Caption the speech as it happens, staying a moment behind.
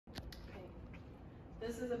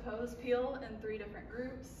This is a pose peel in 3 different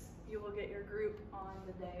groups. You will get your group on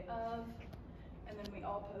the day of, and then we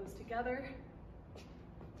all pose together.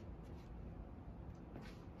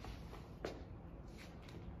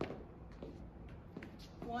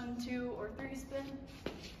 One, 2, or 3 spin.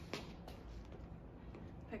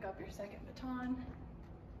 Pick up your second baton.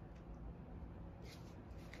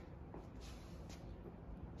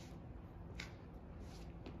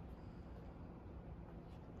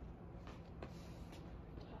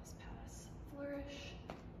 Toss, pass, flourish.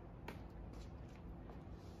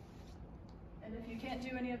 And if you can't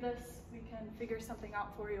do any of this, we can figure something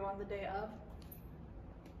out for you on the day of.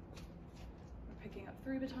 We're picking up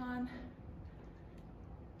 3 baton.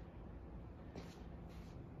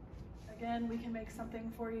 Again, we can make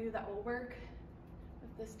something for you that will work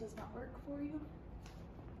if this does not work for you.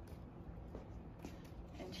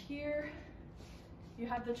 And here, you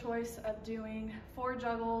have the choice of doing 4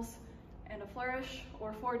 juggles and a flourish,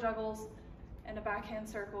 or 4 juggles and a backhand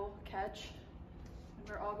circle catch. And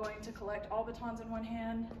we're all going to collect all batons in one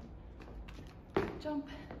hand, jump,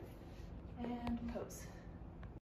 and pose.